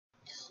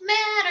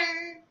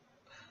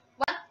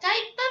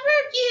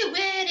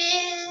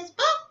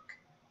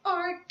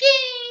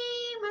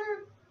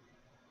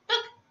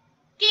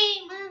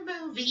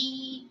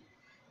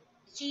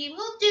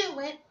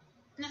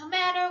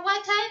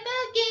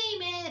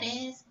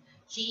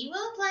she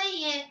will play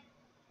it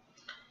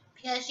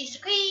because she's a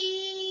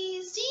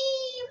crazy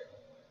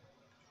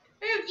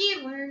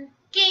reviewer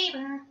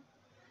gamer.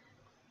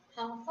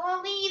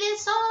 Hopefully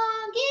this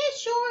song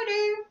is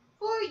shorter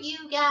for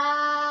you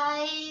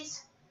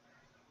guys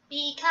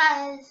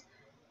because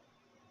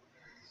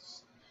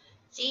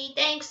she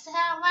thinks the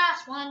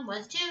last one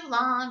was too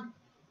long,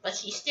 but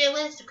she still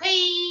is a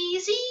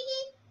crazy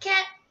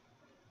cat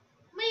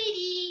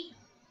lady,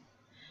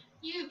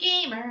 you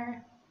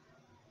gamer.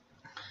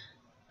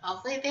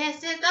 Hopefully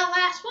this is the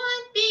last one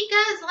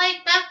because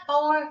like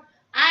before,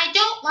 I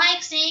don't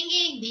like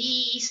singing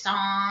these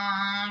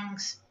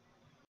songs.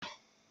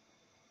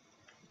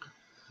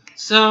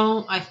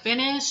 So I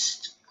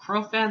finished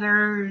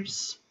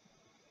Crowfeather's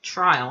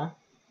trial,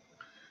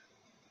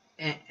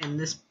 and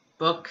this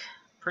book,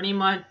 pretty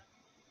much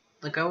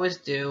like I always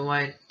do,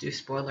 I do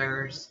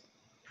spoilers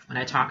when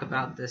I talk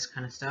about this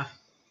kind of stuff.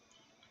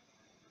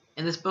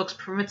 And this book's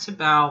pretty much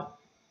about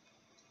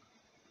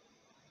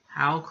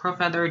how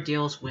Crowfeather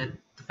deals with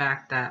the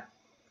fact that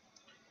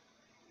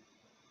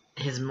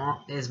his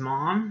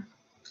mom,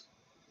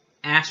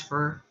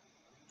 Ashfur,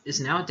 is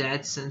now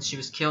dead since she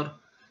was killed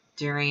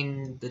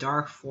during the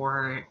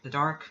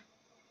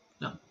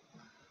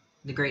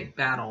Great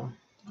Battle,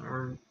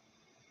 or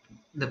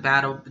the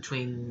battle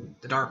between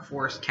the Dark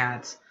Forest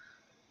cats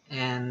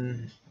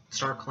and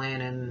Stark Clan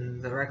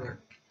and the regular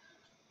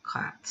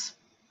cats.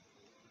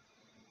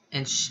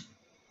 And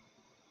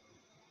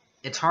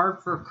it's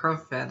hard for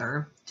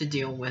Crowfeather to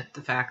deal with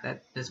the fact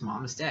that his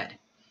mom is dead,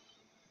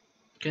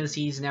 because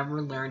he's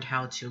never learned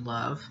how to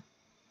love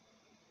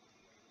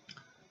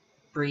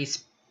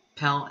Breeze,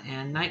 Pell,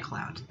 and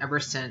Nightcloud ever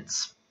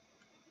since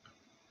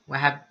what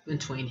happened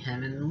between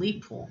him and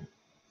Leappool.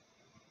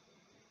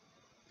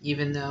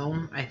 Even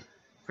though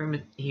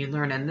he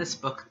learned in this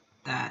book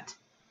that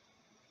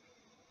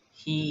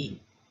he's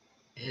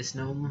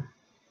no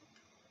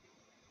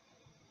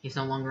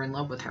longer in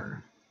love with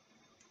her.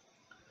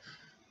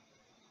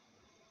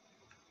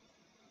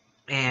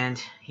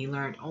 And he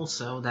learned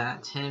also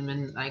that him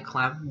and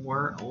Nightcloud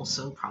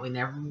probably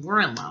never were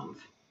in love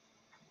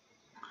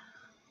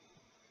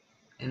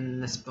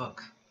in this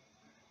book.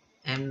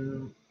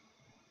 And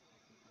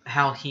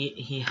how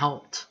he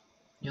helped.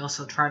 He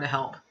also tried to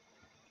help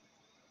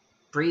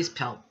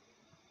Breezepelt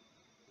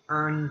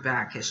earn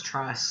back his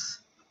trust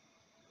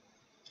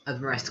of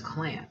the rest of the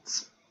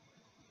clans.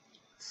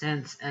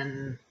 Since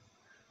in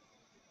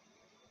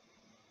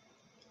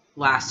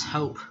Last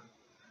Hope,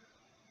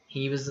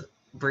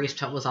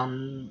 Breezepelt was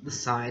on the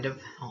side of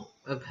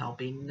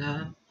helping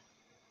the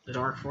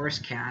Dark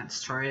Forest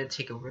cats try to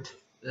take over,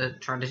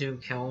 try to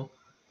kill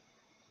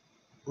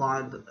a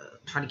lot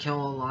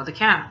of the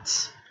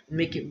cats,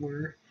 make it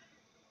where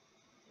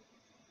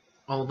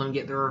all of them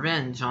get their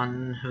revenge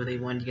on who they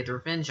wanted to get their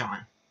revenge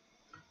on.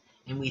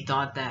 And we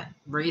thought that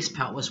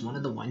Breezepelt was one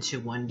of the ones who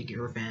wanted to get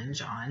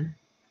revenge on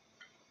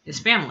his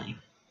family.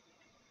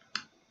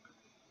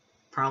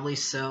 Probably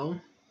so.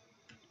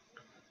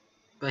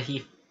 But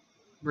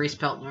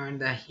Breezepelt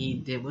learned that he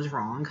did was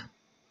wrong.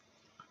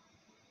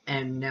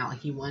 And now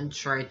he wanted to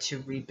try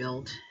to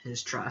rebuild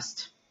his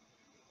trust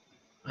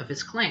of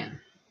his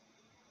clan.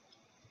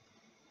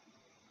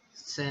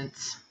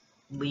 Since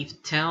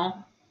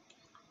Leaftail,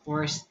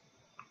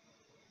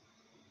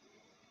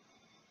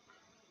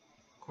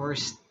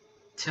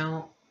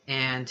 Forest-tail,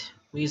 and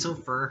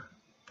Weaselfur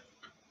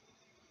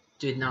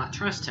did not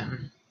trust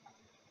him.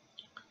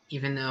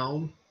 Even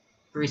though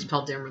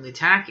Breezepelt didn't really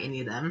attack any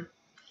of them,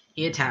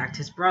 he attacked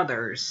his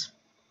brothers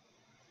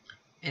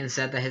and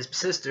said that his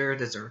sister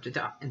deserved to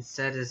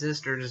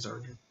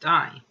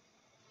die.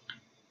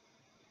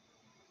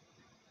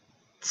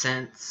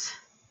 Since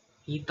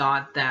he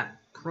thought that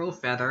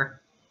Crowfeather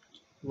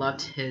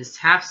loved his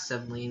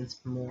half-siblings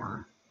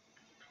more.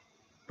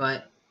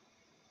 But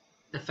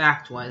the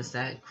fact was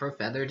that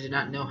Crowfeather did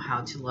not know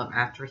how to love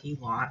after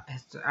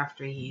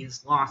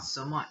he's lost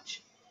so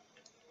much.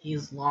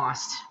 He's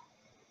lost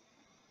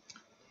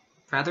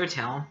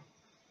Feathertail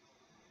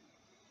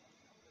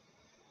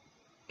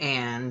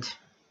and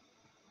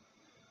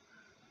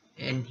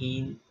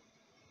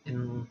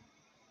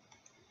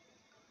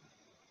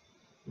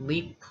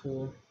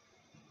Leappool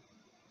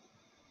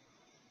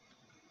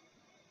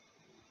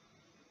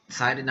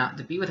decided not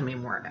to be with him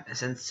anymore,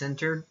 since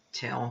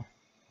Centertail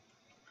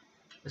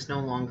was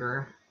no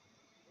longer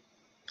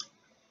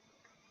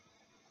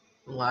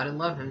allowed to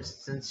love him,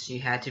 since she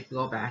had to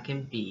go back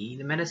and be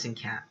the medicine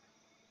cat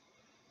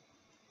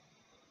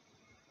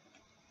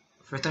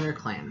for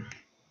ThunderClan,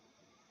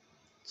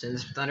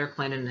 since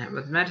ThunderClan didn't have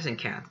a medicine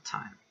cat at the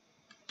time.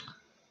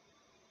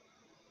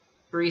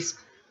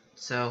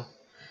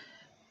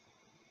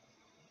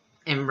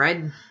 And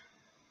Red,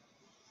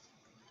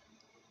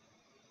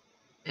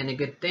 and a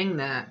good thing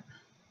that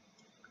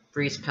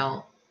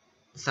Breezepelt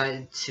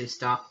decided to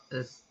stop.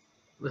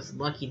 Was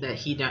lucky that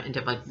he didn't end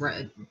up like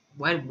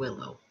Red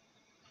Willow,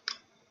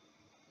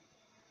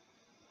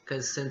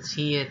 because since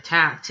he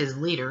attacked his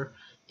leader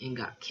and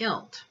got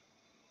killed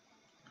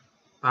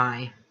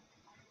by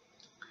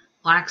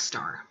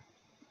Blackstar,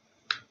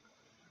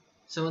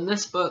 So in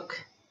this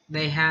book,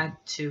 they had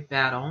to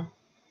battle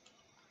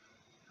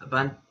a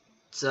bunch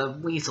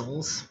of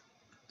weasels.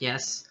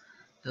 Yes,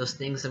 those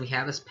things that we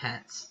have as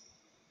pets.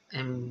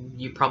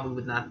 And you probably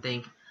would not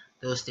think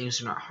those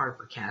things are not hard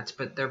for cats,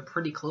 but they're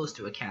pretty close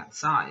to a cat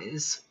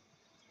size.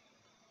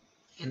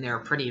 And they're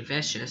pretty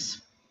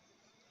vicious.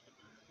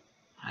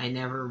 I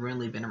never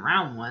really been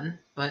around one,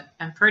 but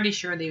I'm pretty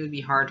sure they would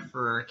be hard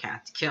for a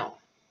cat to kill.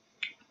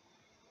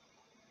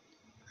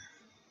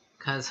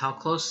 Because how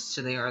close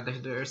they are to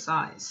their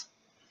size.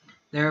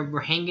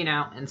 We're hanging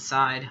out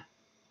inside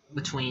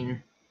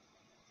between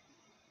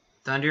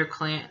Thunder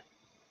Clan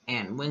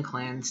and Wind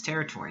Clan's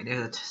territory.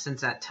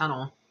 Since that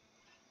tunnel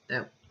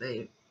that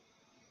the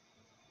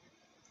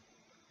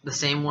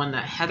same one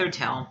that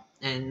Heathertail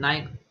and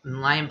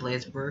Lion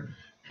Blaze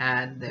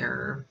had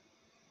their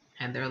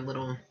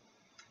little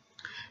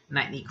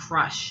nightly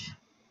crush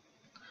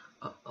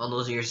all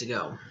those years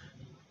ago.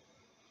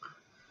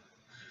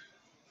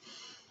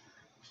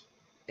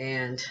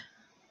 And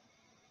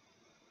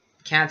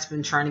Cat's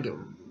been trying to get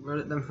rid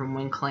of them from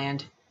Wind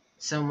Clan,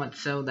 so much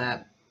so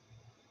that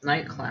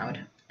Night Cloud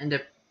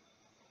ended up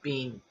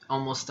being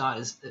almost thought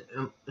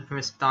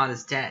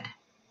as dead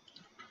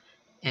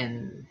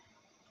in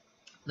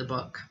the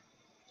book.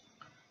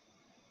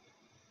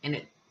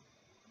 And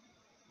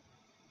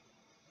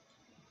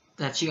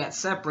that she got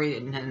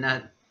separated, and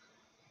that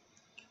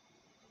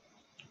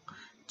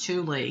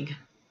Two-Leg,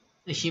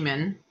 the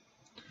human,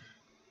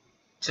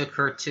 took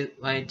her to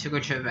a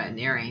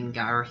veterinarian and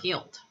got her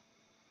healed.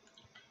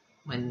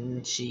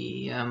 When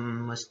she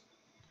was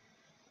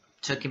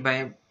taken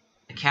by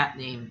a cat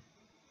named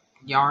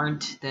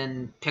Yard,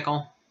 then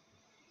Pickle,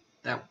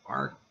 that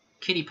are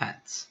kitty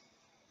pets.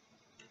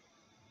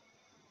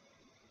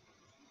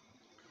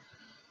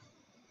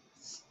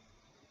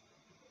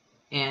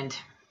 And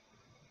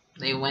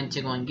they went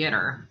to go and get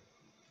her.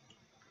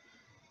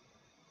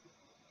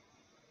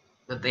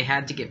 But they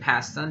had to get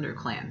past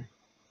ThunderClan.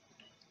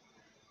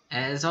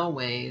 As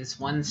always,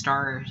 One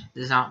Star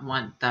does not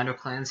want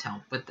ThunderClan's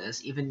help with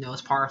this, even though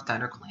it's part of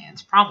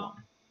ThunderClan's problem.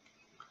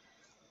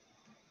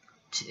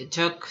 It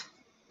took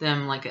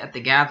them, like at the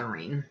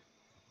gathering,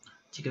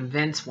 to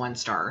convince One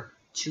Star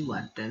to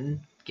let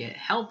them get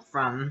help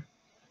from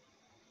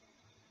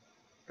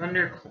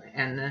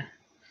ThunderClan.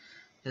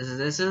 This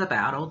is a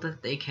battle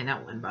that they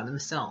cannot win by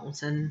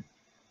themselves, and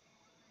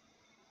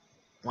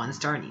One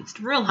Star needs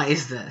to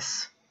realize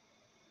this.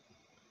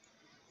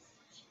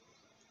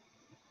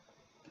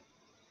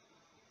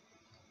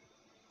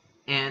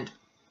 And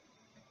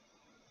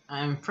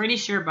I'm pretty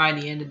sure by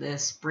the end of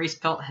this,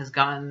 Bracepelt has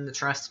gotten the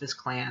trust of his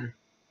clan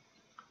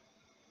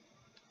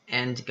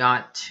and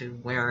got to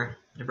where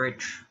the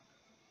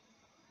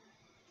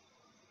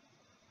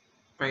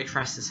Bray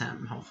trusts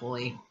him,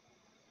 hopefully.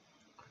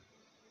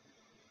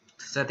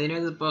 So at the end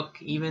of the book,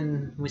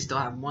 even we still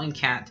have one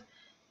cat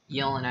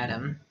yelling at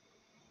him,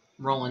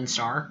 Roland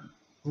Star.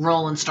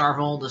 Roland Star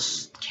of all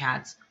the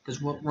cats, because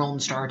what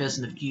Roland Star does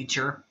in the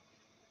future.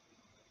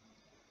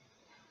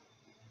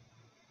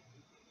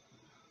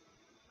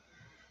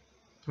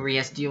 Where he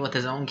has to deal with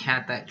his own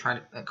cat that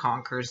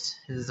conquers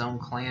his own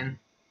clan.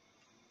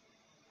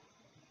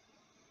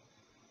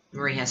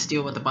 Where he has to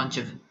deal with a bunch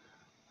of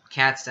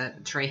cats that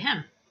betray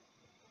him.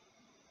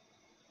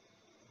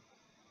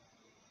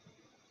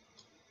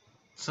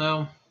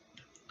 So,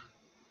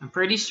 I'm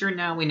pretty sure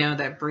now we know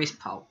that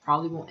Bracepelt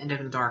probably won't end up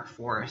in the Dark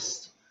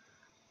Forest.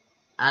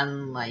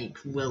 Unlike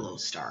Willow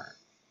Star.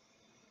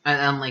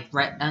 Unlike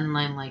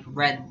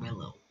Red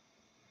Willow.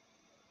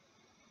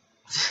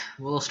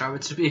 Willow Star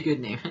would still be a good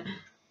name.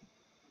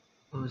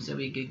 Would still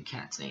be a good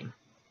cat's name.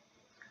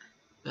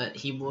 But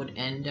he would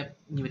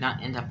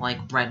not end up like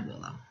Red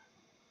Willow.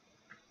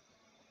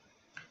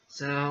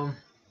 So,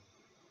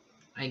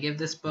 I give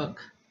this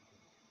book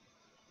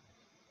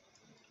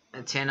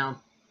a 10 out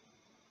of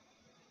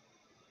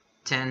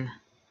 10.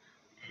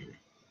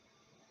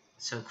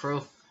 So,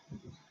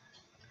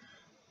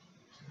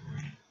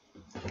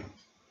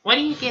 what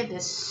do you give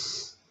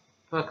this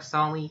book,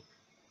 Sully?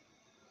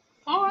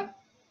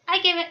 I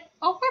give it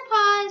over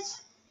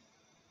pause.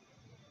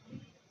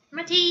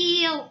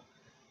 Mateo.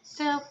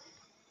 So,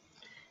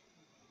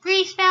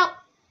 Bracepelt,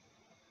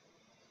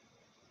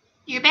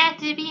 you're back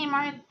to being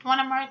one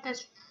of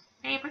Martha's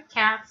favorite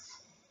cats.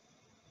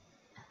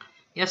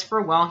 Yes, for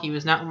a while he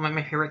was not one of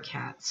my favorite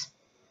cats.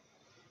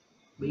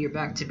 But you're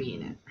back to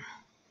being it.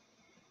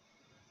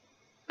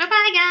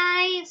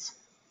 Bye-bye, guys.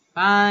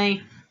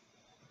 Bye.